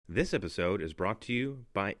This episode is brought to you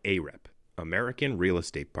by AREP, American Real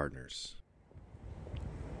Estate Partners.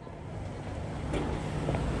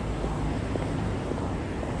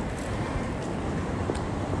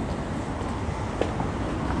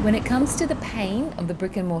 When it comes to the pain of the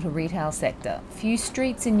brick-and-mortar retail sector, few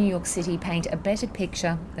streets in New York City paint a better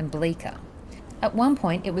picture than Bleecker. At one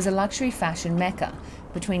point, it was a luxury fashion mecca.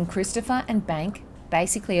 Between Christopher and Bank,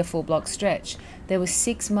 basically a full-block stretch, there were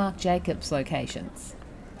 6 Marc Jacobs locations.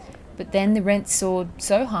 But then the rent soared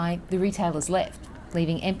so high, the retailers left,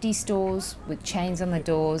 leaving empty stores with chains on the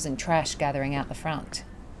doors and trash gathering out the front.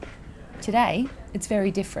 Today, it's very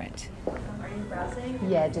different. Are you browsing?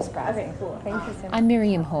 Yeah, just browsing. Okay, cool. Thank you so much. I'm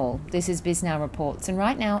Miriam Hall. This is BizNow Reports, and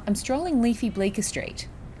right now I'm strolling leafy Bleecker Street.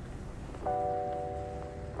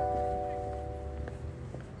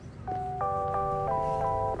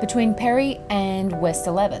 Between Perry and West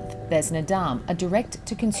 11th, there's Nadam, a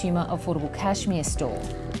direct-to-consumer affordable cashmere store.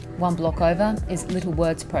 One block over is Little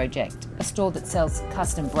Words Project, a store that sells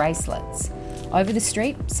custom bracelets. Over the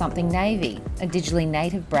street, Something Navy, a digitally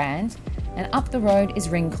native brand, and up the road is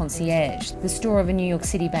Ring Concierge, the store of a New York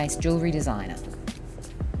City-based jewellery designer.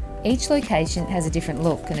 Each location has a different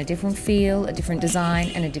look and a different feel, a different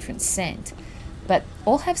design and a different scent, but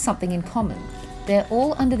all have something in common. They're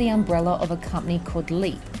all under the umbrella of a company called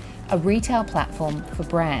Leap, a retail platform for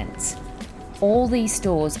brands. All these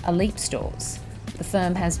stores are Leap stores. The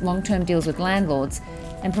firm has long-term deals with landlords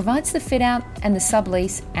and provides the fit-out and the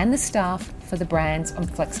sublease and the staff for the brands on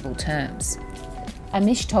flexible terms.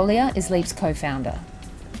 Amish Tolia is Leap's co-founder.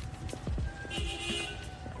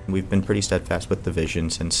 We've been pretty steadfast with the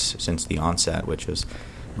vision since the onset, which was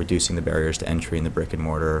reducing the barriers to entry in the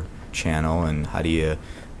brick-and-mortar channel, and how do you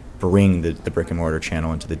bring the brick-and-mortar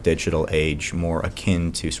channel into the digital age more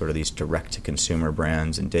akin to sort of these direct-to-consumer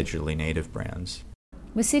brands and digitally native brands.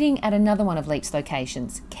 We're sitting at another one of Leap's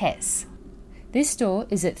locations, Kess. This store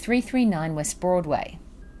is at 339 West Broadway.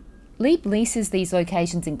 Leap leases these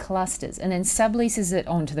locations in clusters and then subleases it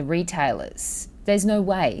on to the retailers. There's no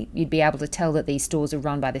way you'd be able to tell that these stores are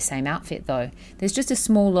run by the same outfit though. There's just a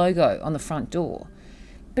small logo on the front door.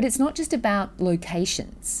 But it's not just about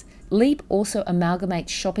locations. Leap also amalgamates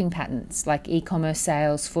shopping patterns like e-commerce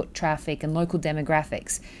sales, foot traffic and local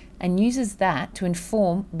demographics and uses that to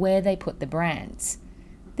inform where they put the brands.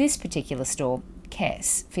 This particular store,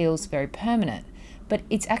 Kess, feels very permanent, but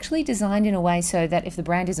it's actually designed in a way so that if the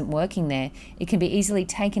brand isn't working there, it can be easily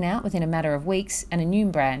taken out within a matter of weeks and a new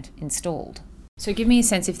brand installed. So give me a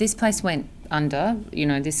sense, if this place went under,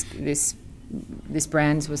 this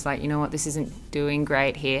brand was like, you know what, this isn't doing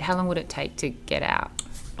great here, how long would it take to get out?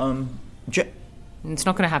 It's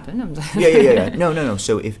not going to happen. Yeah. No.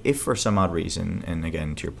 So if for some odd reason, and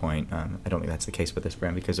again, to your point, I don't think that's the case with this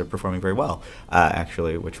brand because they're performing very well,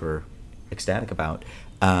 actually, which we're ecstatic about.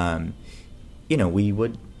 We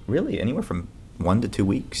would really anywhere from 1 to 2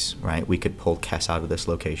 weeks, right? We could pull Kess out of this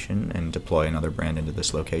location and deploy another brand into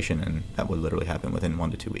this location, and that would literally happen within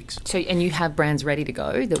 1 to 2 weeks. So, and you have brands ready to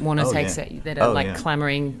go that want to that are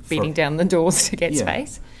clamoring, beating down the doors to get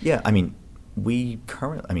space? Yeah, we've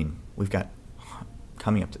got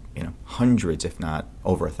coming up to hundreds, if not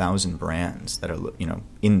over 1,000 brands that are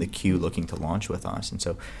in the queue looking to launch with us, and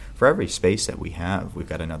so for every space that we have, we've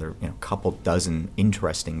got another couple dozen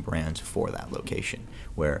interesting brands for that location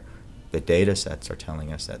where the data sets are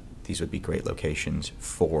telling us that these would be great locations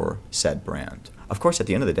for said brand. Of course, at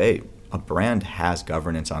the end of the day, a brand has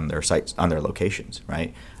governance on their sites, on their locations,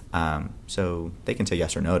 right? So they can say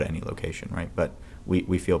yes or no to any location, right? But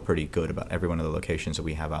we feel pretty good about every one of the locations that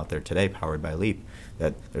we have out there today powered by Leap,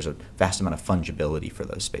 that there's a vast amount of fungibility for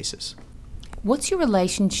those spaces. What's your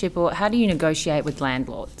relationship, or how do you negotiate with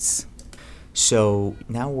landlords? So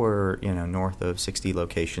now we're north of 60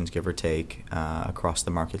 locations, give or take, across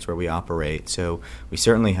the markets where we operate. So we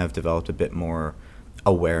certainly have developed a bit more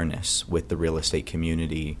awareness with the real estate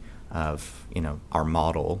community of our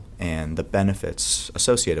model and the benefits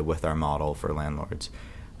associated with our model for landlords.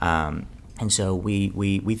 And so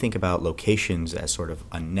we think about locations as sort of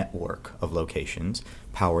a network of locations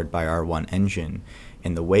powered by our one engine.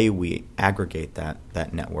 And the way we aggregate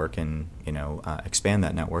that network and expand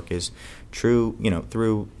that network is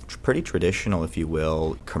through pretty traditional, if you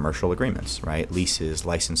will, commercial agreements, right? Leases,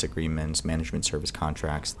 license agreements, management service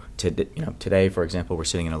contracts. Today, for example, we're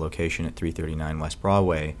sitting in a location at 339 West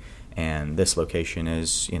Broadway, and this location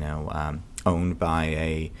is owned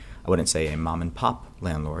by I wouldn't say a mom and pop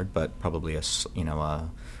landlord, but probably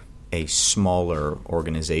a smaller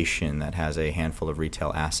organization that has a handful of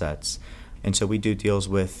retail assets. And so we do deals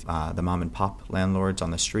with the mom and pop landlords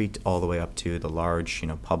on the street all the way up to the large,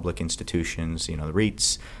 public institutions, the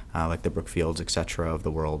REITs, like the Brookfields, et cetera, of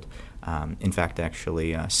the world. In fact,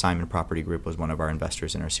 actually, Simon Property Group was one of our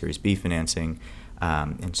investors in our Series B financing.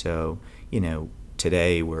 And so,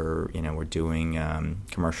 today we're doing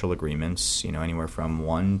commercial agreements, anywhere from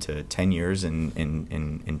 1 to 10 years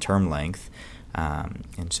in term length.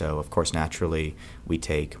 And so, of course, naturally, we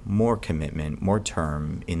take more commitment, more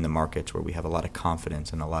term in the markets where we have a lot of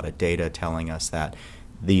confidence and a lot of data telling us that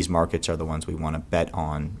these markets are the ones we want to bet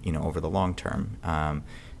on, over the long term.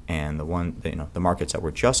 And the markets that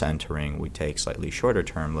we're just entering, we take slightly shorter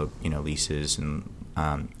term, leases and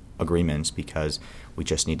agreements because we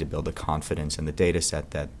just need to build the confidence in the data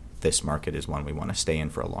set that this market is one we want to stay in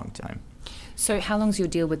for a long time. So how long's your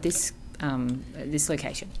deal with this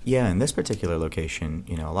location? Yeah, in this particular location,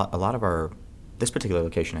 a lot of this particular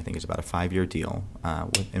location I think is about a 5-year deal,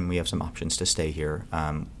 and we have some options to stay here,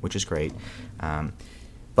 which is great.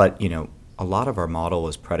 But a lot of our model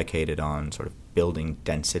is predicated on sort of building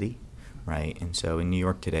density, right? And so in New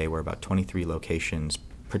York today, we're about 23 locations,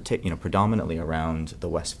 predominantly around the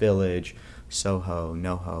West Village, Soho,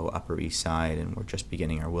 NoHo, Upper East Side, and we're just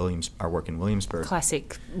beginning our work in Williamsburg.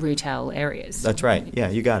 Classic retail areas. That's right. Yeah,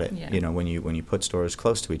 you got it. Yeah. When you put stores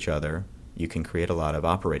close to each other, you can create a lot of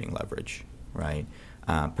operating leverage, right?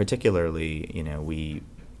 Particularly,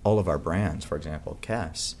 all of our brands, for example,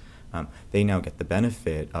 Kess, they now get the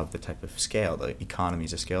benefit of the type of scale, the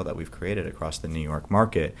economies of scale that we've created across the New York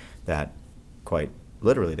market that quite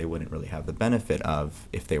literally they wouldn't really have the benefit of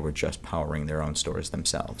if they were just powering their own stores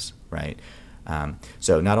themselves, right?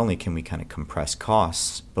 So not only can we kind of compress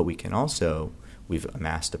costs, but we've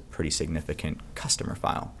amassed a pretty significant customer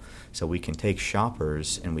file. So we can take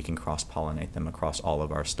shoppers and we can cross-pollinate them across all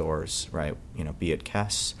of our stores, right? Be it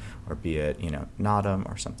Kess or be it, Nottum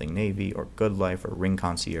or Something Navy or Good Life or Ring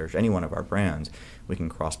Concierge, any one of our brands, we can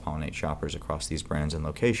cross-pollinate shoppers across these brands and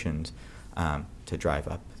locations to drive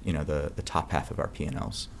up, the top half of our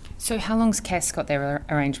P&Ls. So how long's Kess got their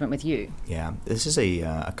arrangement with you? Yeah, this is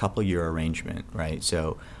a couple-year arrangement, right?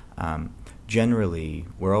 So generally,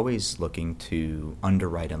 we're always looking to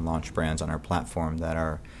underwrite and launch brands on our platform that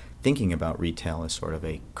are thinking about retail as sort of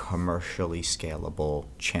a commercially scalable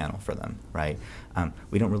channel for them, right?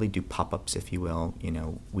 We don't really do pop-ups, if you will.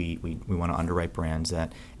 We want to underwrite brands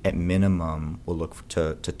that at minimum will look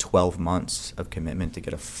to 12 months of commitment to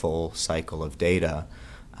get a full cycle of data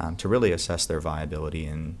to really assess their viability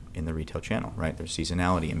in the retail channel, right? Their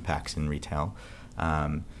seasonality impacts in retail.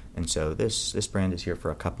 And so this brand is here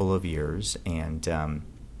for a couple of years, and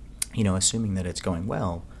assuming that it's going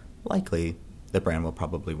well, likely the brand will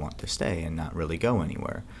probably want to stay and not really go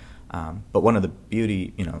anywhere. But one of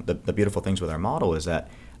the beautiful things with our model is that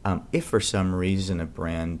if for some reason a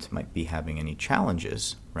brand might be having any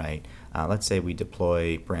challenges, right? Let's say we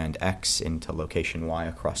deploy brand X into location Y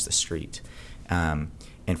across the street,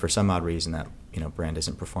 and for some odd reason that brand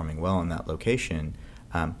isn't performing well in that location,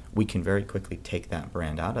 we can very quickly take that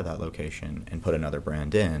brand out of that location and put another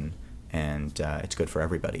brand in, and it's good for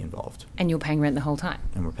everybody involved. And you're paying rent the whole time?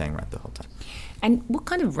 And we're paying rent the whole time. And what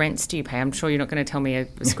kind of rents do you pay? I'm sure you're not going to tell me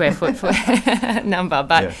a square foot number,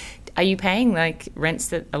 but Yeah. Are you paying like rents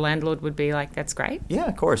that a landlord would be like, that's great? Yeah,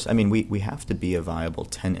 of course. I mean, we have to be a viable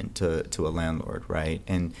tenant to a landlord, right?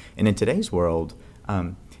 And in today's world,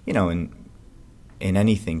 in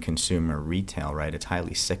anything consumer retail, right, it's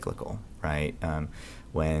highly cyclical, right?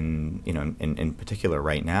 When, in particular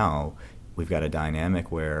right now, we've got a dynamic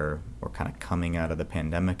where we're kind of coming out of the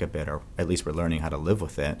pandemic a bit, or at least we're learning how to live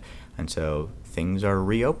with it. And so things are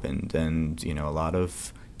reopened, and, a lot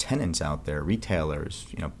of tenants out there, retailers,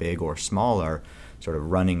 big or small, are sort of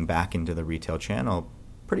running back into the retail channel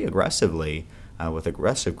pretty aggressively with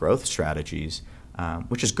aggressive growth strategies,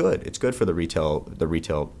 which is good. It's good for the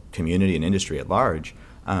retail community and industry at large.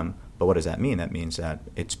 But what does that mean? That means that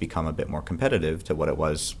it's become a bit more competitive to what it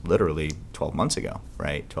was literally 12 months ago,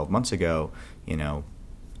 right? 12 months ago,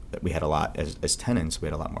 that we had a lot, as tenants, we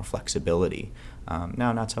had a lot more flexibility.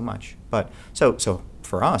 Now, not so much. But so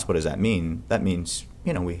for us, what does that mean? That means,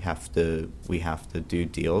 we have to do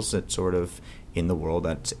deals that sort of in the world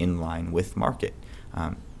that's in line with market.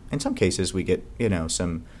 In some cases, we get,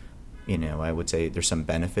 some, I would say there's some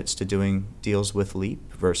benefits to doing deals with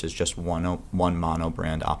Leap versus just one mono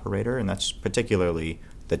brand operator, and that's particularly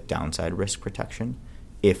the downside risk protection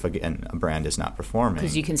if, again, a brand is not performing.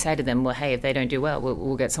 Because you can say to them, well, hey, if they don't do well,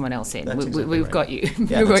 we'll get someone else in. That's exactly We've right. got you.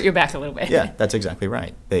 Yeah, We've got your back a little bit. Yeah, that's exactly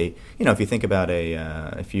right. They, if you think about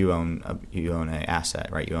if you own an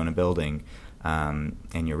asset, right? You own a building, and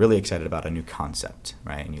you're really excited about a new concept,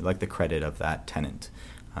 right? And you like the credit of that tenant,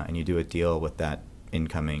 and you do a deal with that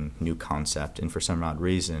incoming new concept, and for some odd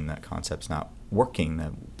reason that concept's not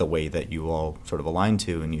working the way that you all sort of aligned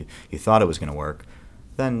to and you thought it was going to work,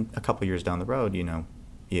 then a couple years down the road,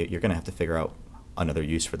 you're going to have to figure out another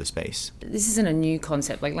use for the space. This isn't a new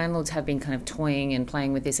concept. Like, landlords have been kind of toying and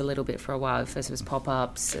playing with this a little bit for a while. First it was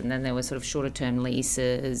pop-ups, and then there were sort of shorter-term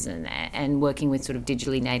leases and working with sort of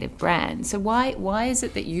digitally native brands. So why is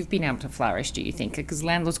it that you've been able to flourish, do you think? Because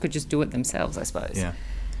landlords could just do it themselves, I suppose. Yeah.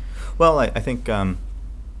 Well, I think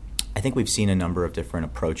we've seen a number of different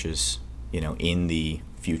approaches, in the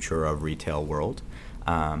future of retail world.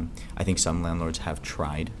 I think some landlords have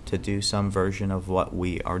tried to do some version of what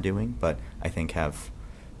we are doing, but I think have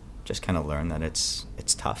just kind of learned that it's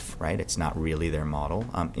tough, right? It's not really their model.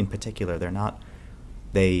 In particular, their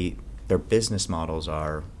business models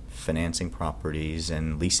are financing properties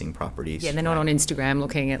and leasing properties. Yeah, they're not on Instagram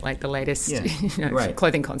looking at like the latest right.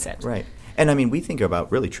 clothing concept. Right. And I mean, we think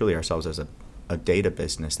about really truly ourselves as a data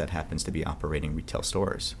business that happens to be operating retail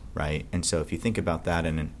stores, right? And so if you think about that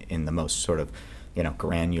in the most sort of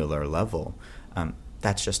granular level,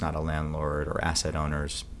 that's just not a landlord or asset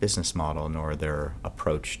owner's business model, nor their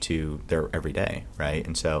approach to their everyday, right?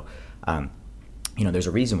 And so, there's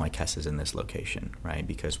a reason why Kess is in this location, right?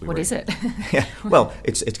 Because What is it? Yeah, well,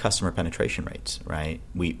 it's customer penetration rates, right?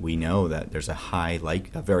 We know that there's a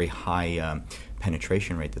very high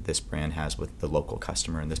penetration rate that this brand has with the local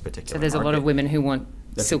customer in this particular. So there's market. A lot of women who want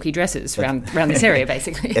silky dresses around this area,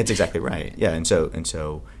 basically. That's exactly right. Yeah,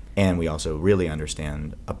 and we also really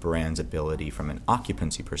understand a brand's ability from an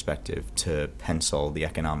occupancy perspective to pencil the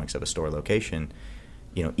economics of a store location,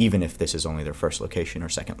 even if this is only their first location or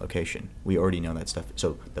second location. We already know that stuff.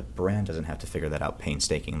 So the brand doesn't have to figure that out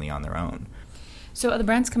painstakingly on their own. So are the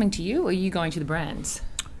brands coming to you, or are you going to the brands?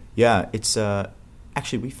 Yeah, it's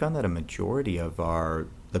actually, we found that a majority of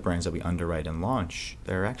the brands that we underwrite and launch,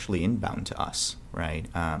 they're actually inbound to us, right?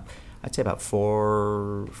 I'd say about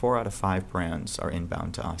four out of 5 brands are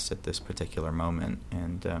inbound to us at this particular moment.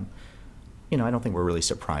 And, I don't think we're really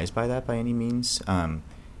surprised by that by any means.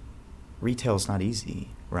 Retail's not easy,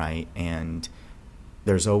 right? And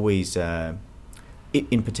there's always,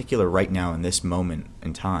 in particular right now in this moment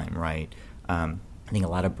in time, right? I think a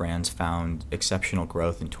lot of brands found exceptional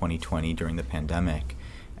growth in 2020 during the pandemic.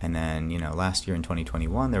 And then, last year in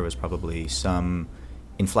 2021, there was probably some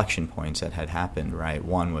inflection points that had happened, right?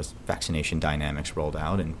 One was vaccination dynamics rolled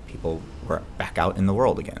out and people were back out in the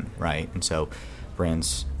world again, right? And so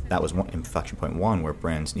brands, that was one inflection point one, where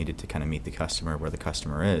brands needed to kind of meet the customer where the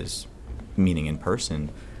customer is, meaning in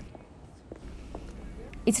person.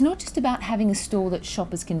 It's not just about having a store that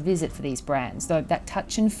shoppers can visit for these brands, though that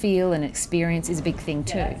touch and feel and experience is a big thing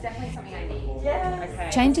too. Yeah, it's definitely something I need. Yes. Okay.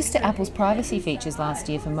 Changes to Apple's privacy features last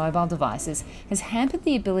year for mobile devices has hampered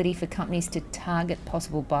the ability for companies to target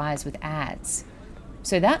possible buyers with ads.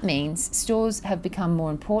 So that means stores have become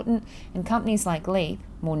more important and companies like Leap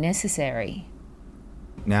more necessary.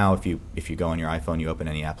 Now, if you go on your iPhone, you open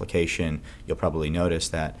any application, you'll probably notice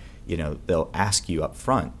that they'll ask you up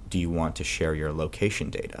front, do you want to share your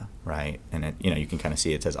location data, right? And it, you can kind of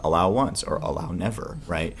see it says allow once or allow never,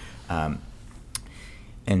 right?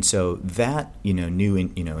 And so that new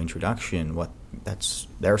introduction, that's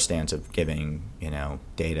their stance of giving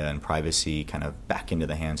data and privacy kind of back into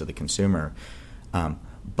the hands of the consumer.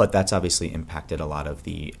 But that's obviously impacted a lot of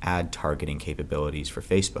the ad targeting capabilities for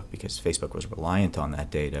Facebook, because Facebook was reliant on that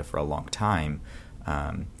data for a long time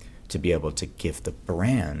to be able to give the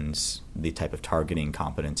brands the type of targeting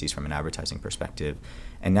competencies from an advertising perspective.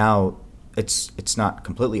 And now it's not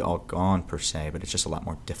completely all gone per se, but it's just a lot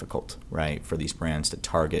more difficult, right, for these brands to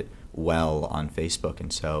target well on Facebook.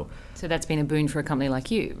 And so that's been a boon for a company like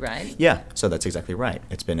you, right? Yeah, so that's exactly right.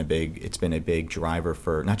 It's been a big driver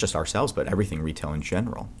for not just ourselves, but everything retail in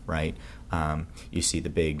general, right? You see the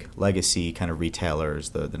big legacy kind of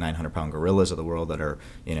retailers, the 900-pound gorillas of the world that are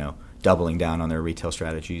doubling down on their retail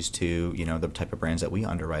strategies to the type of brands that we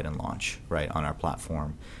underwrite and launch right on our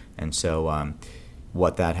platform. And so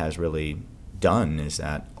what that has really done is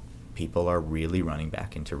that people are really running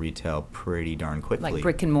back into retail pretty darn quickly. Like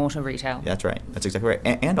brick and mortar retail. That's right. That's exactly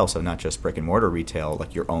right. And also not just brick and mortar retail,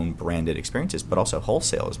 like your own branded experiences, but also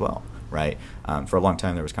wholesale as well, right? For a long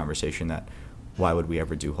time there was conversation that why would we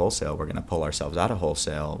ever do wholesale? We're going to pull ourselves out of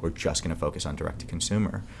wholesale. We're just going to focus on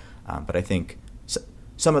direct-to-consumer. But I think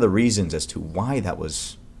some of the reasons as to why that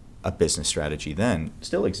was a business strategy then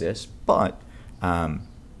still exists, but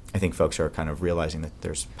I think folks are kind of realizing that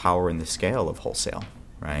there's power in the scale of wholesale,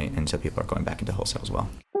 right? And so people are going back into wholesale as well.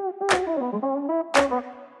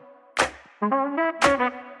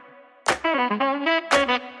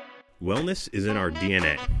 Wellness is in our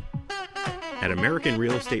DNA. At American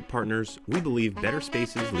Real Estate Partners, we believe better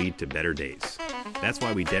spaces lead to better days. That's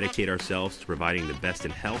why we dedicate ourselves to providing the best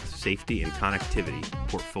in health, safety, and connectivity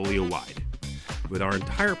portfolio-wide. With our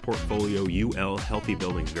entire portfolio UL Healthy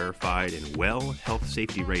Buildings verified and WELL Health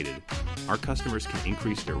Safety rated, our customers can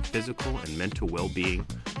increase their physical and mental well-being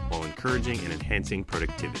while encouraging and enhancing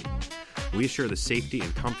productivity. We assure the safety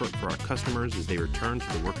and comfort for our customers as they return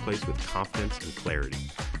to the workplace with confidence and clarity.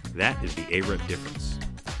 That is the AREP difference.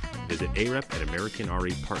 Visit AREP at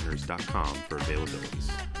AmericanREPartners.com for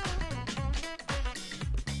availabilities.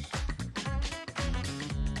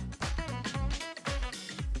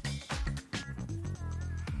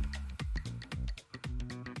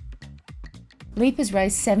 LEAP has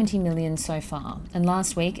raised $70 million so far, and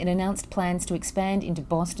last week it announced plans to expand into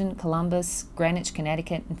Boston, Columbus, Greenwich,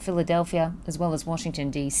 Connecticut, and Philadelphia, as well as Washington,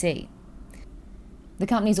 D.C. The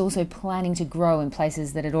company is also planning to grow in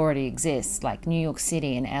places that it already exists, like New York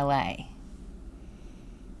City and LA.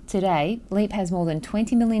 Today, LEAP has more than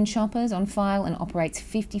 20 million shoppers on file and operates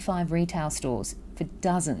 55 retail stores for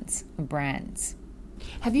dozens of brands.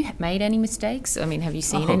 Have you made any mistakes? I mean, have you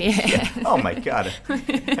seen any? Yeah. Oh my God.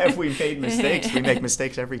 Have we made mistakes? We make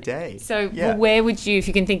mistakes every day. So well, where would you, if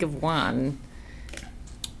you can think of one,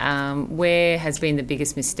 where has been the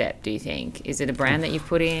biggest misstep, do you think? Is it a brand that you've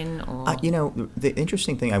put in? Or? The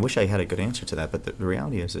interesting thing, I wish I had a good answer to that, but the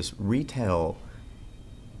reality is retail,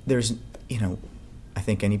 there's, I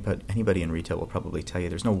think anybody in retail will probably tell you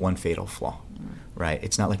there's no one fatal flaw, right?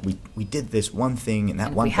 It's not like we did this one thing and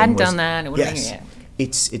that one thing was... we hadn't done that. It wouldn't yes.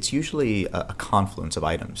 It's usually a confluence of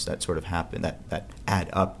items that sort of happen, that add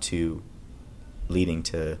up to leading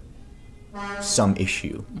to some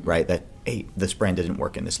issue, right? That, hey, this brand didn't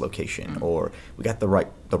work in this location, or we got the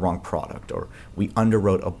wrong product, or we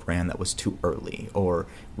underwrote a brand that was too early, or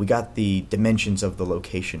we got the dimensions of the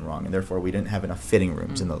location wrong, and therefore we didn't have enough fitting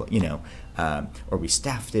rooms in the, or we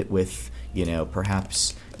staffed it with,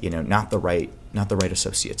 perhaps, not the right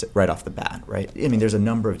associates right off the bat, right? I mean, there's a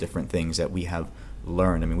number of different things that we have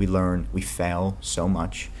learned. I mean, we fail so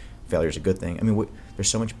much. Failure is a good thing. I mean, there's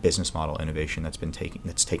so much business model innovation that's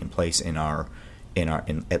taken place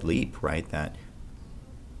at Leap, right? That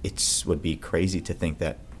would be crazy to think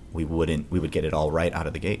that we would get it all right out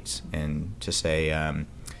of the gates, and to say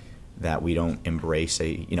that we don't embrace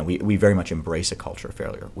we very much embrace a culture of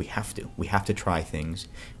failure. We have to try things.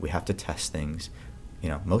 We have to test things.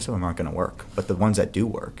 Most of them aren't going to work, but the ones that do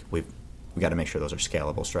work, we got to make sure those are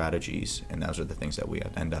scalable strategies, and those are the things that we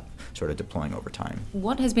end up sort of deploying over time.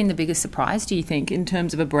 What has been the biggest surprise, do you think, in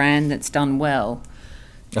terms of a brand that's done well?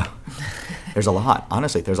 Oh, there's a lot.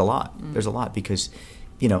 Honestly, there's a lot. There's a lot because,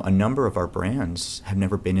 a number of our brands have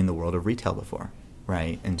never been in the world of retail before,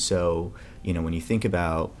 right? And so, when you think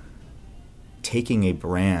about taking a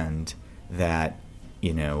brand that,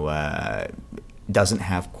 doesn't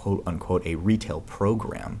have, quote unquote, a retail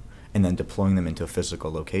program, and then deploying them into a physical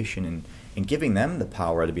location and giving them the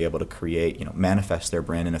power to be able to create, manifest their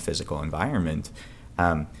brand in a physical environment,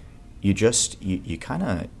 you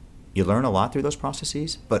learn a lot through those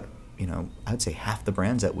processes. But, I would say half the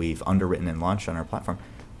brands that we've underwritten and launched on our platform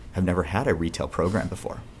have never had a retail program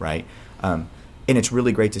before, right? And it's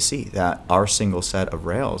really great to see that our single set of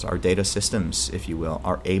rails, our data systems, if you will,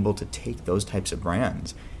 are able to take those types of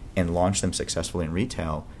brands and launch them successfully in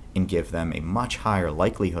retail and give them a much higher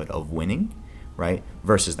likelihood of winning, right,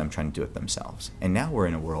 versus them trying to do it themselves. And now we're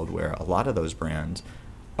in a world where a lot of those brands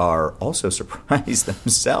are also surprised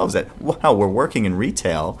themselves that, wow, we're working in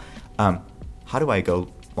retail. How do I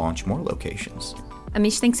go launch more locations?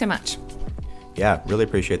 Amish, thanks so much. Yeah, really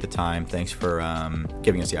appreciate the time. Thanks for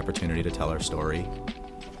giving us the opportunity to tell our story.